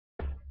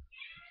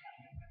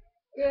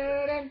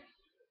And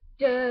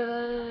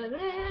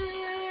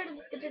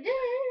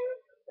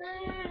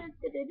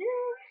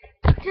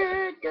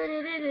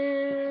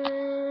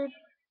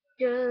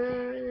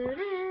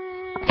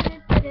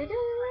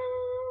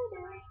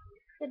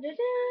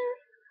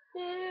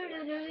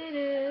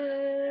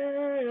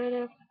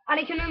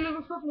I can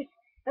remember properly.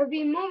 I'll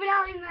be moving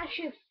out in that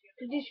ship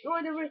to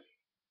destroy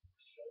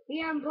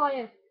the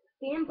Empire.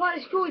 The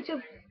Empire's droids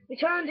have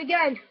returned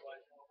again.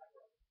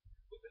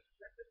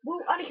 Well,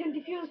 Anakin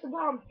defused the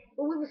bomb,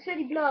 but we will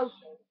steady blow.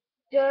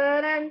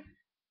 Dun.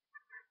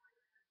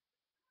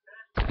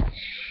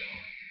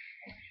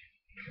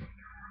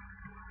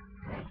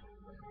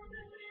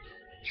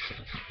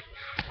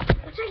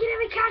 We're taking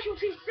every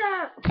casualty, sir.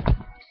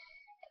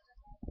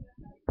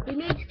 We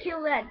need to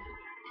kill them.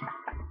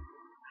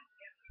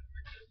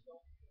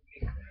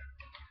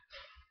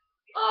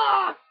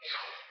 Oh!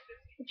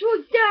 The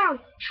droid's down.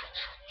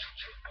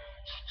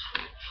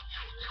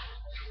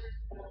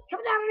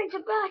 Come down into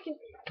back.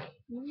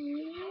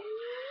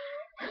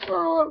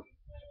 Oh,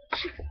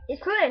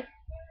 it's clear.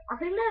 I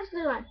think that's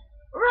the one.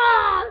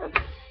 Run!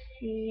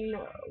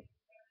 No.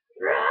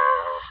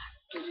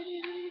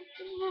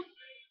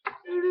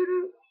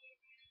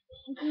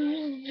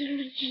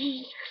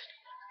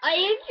 I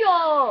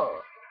enjoy.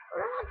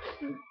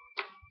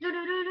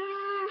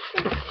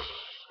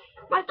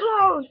 My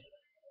clothes.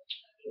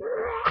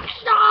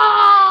 No!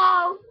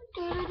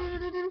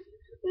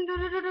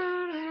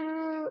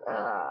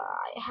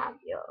 I have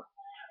you.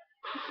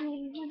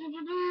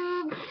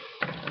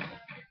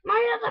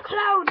 My other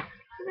cloud.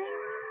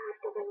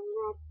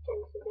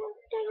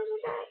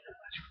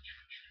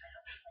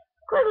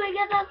 Quickly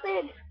get that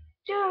thing.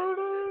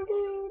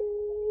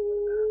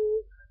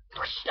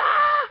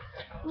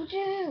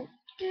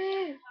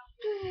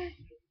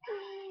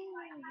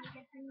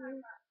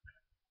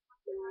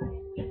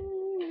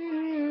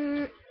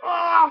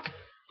 Oh,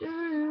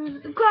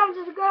 the clouds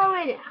are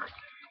going.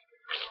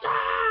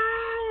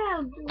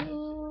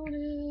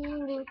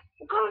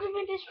 The clouds have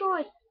been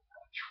destroyed.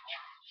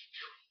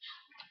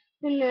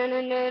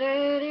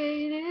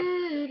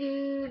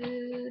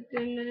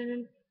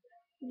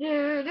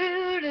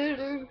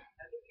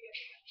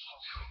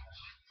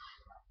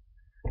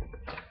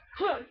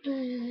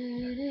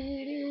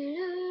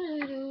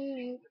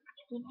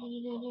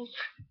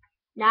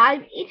 Now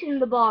I've eaten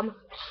the bomb.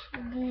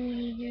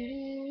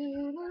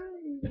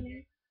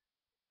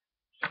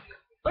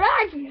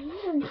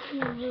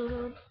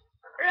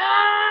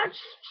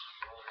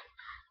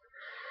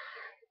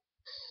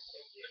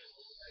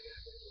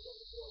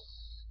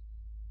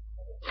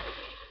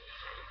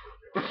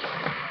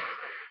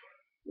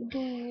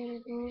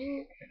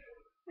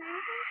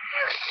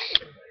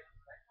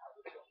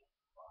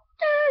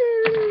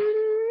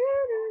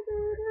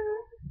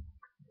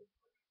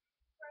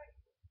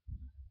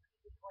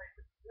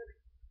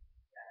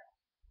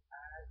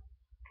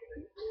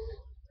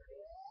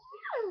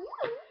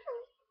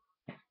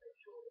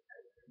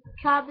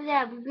 Copy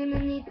that, we're gonna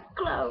need the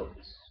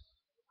clothes.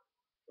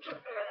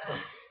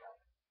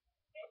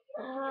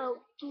 Oh.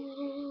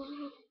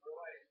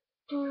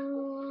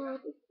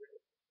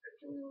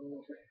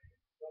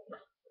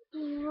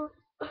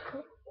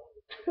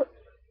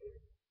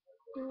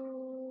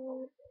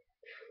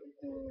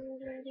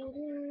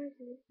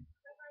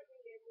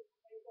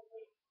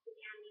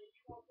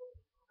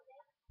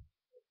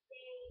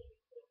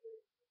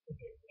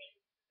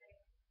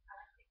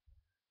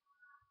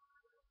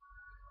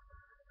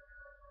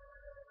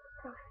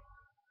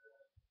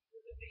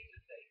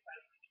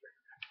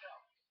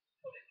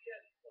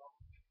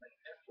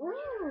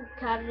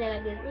 Copy that, I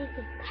guess it's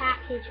a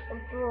package of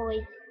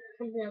droids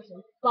and there's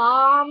some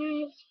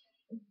bombs.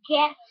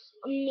 Get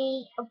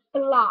me a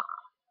block.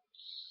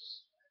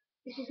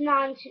 This is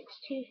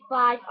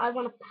 9625. I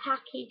want a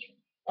package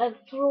of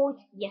droids.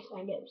 Yes,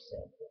 I know,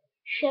 sir.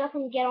 Shut up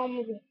and get on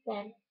with it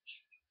then.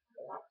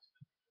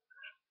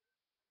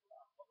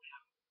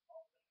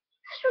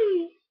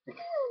 This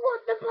is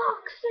what the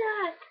box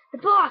said. The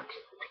box,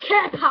 the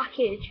care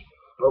package.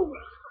 Oh.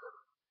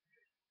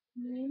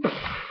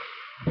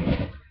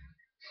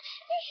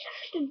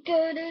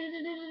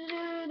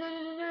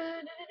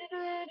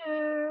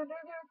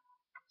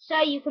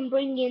 So you can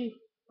bring in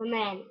the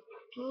men.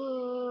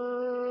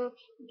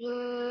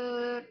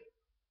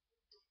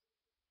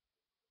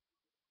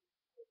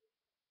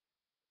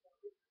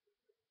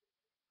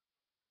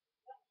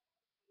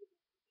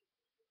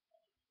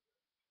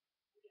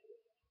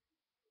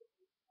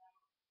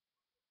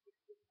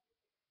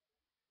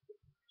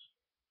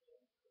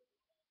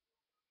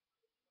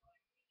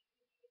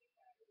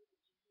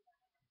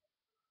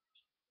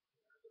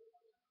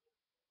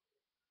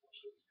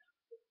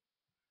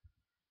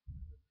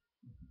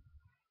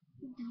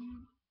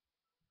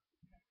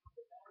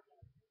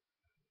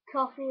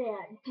 Copy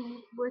that.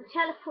 We're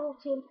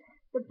teleporting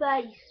the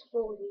base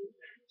for you.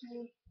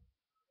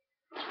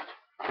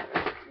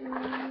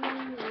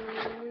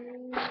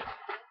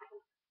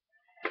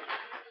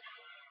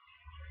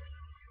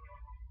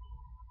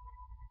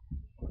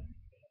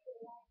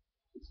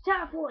 It's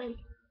teleporting.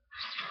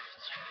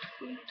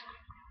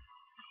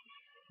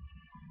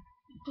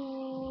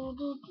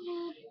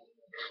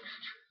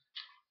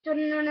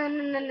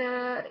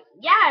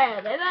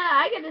 Yeah, then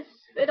I get to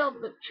spit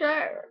on the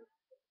chair.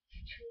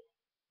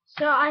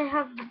 So I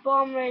have the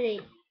bomb ready.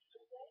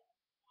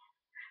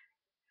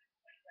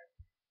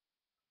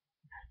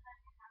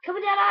 Come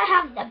on, Dad, I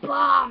have the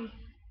bomb.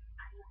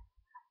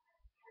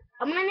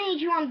 I'm gonna need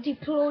you on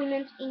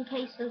deployment in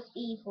case those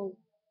evil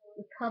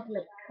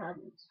Republic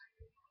comes.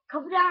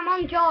 Come down, I'm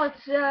on guard,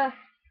 sir.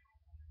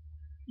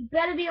 You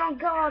better be on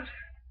guard.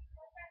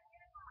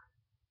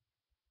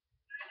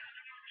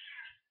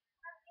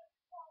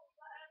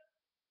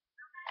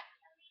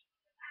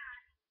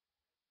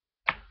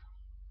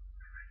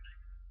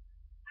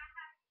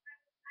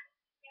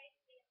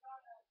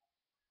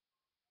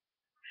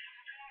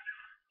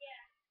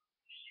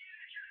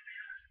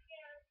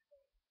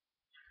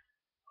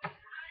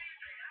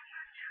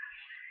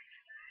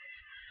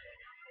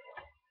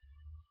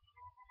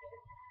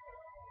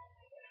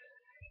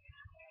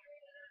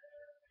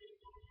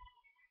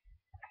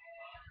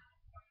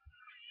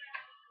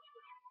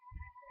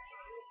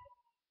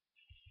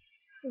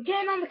 I'm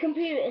getting on the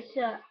computer,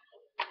 sir.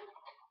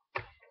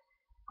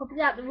 Copy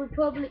that, the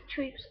Republic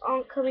troops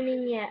aren't coming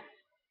in yet.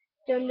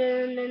 Dun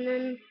dun dun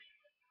dun.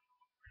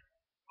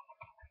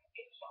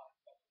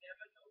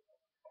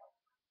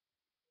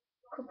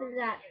 Copy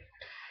that.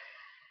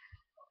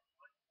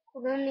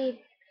 We're gonna need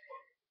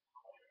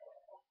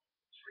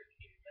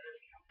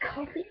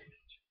copy.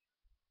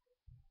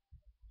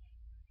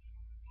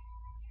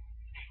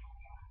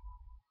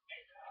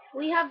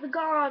 We have the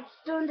guards.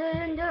 Dun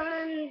dun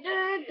dun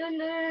dun dun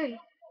dun.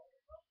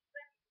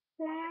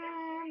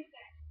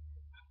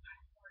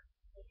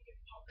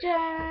 Dun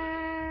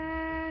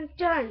dun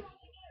dun.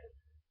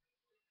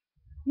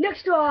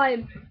 Next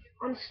time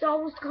on Star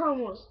Wars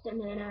Clone Wars. Dun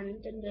dun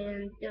dun dun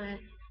dun dun.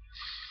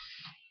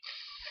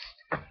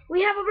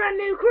 We have a brand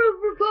new crew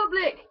of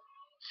Republic.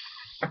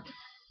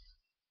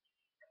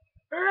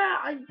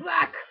 I'm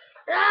back.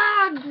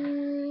 I'm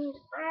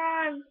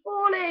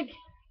falling.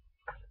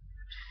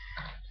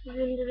 Dun,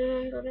 dun,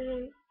 dun, dun,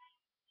 dun.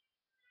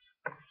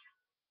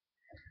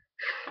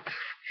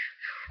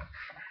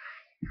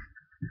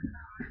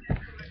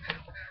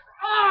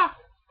 Ah!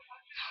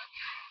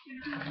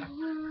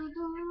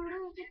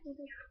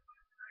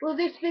 Will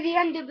this be the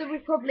end of the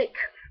Republic?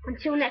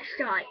 Until next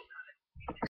time.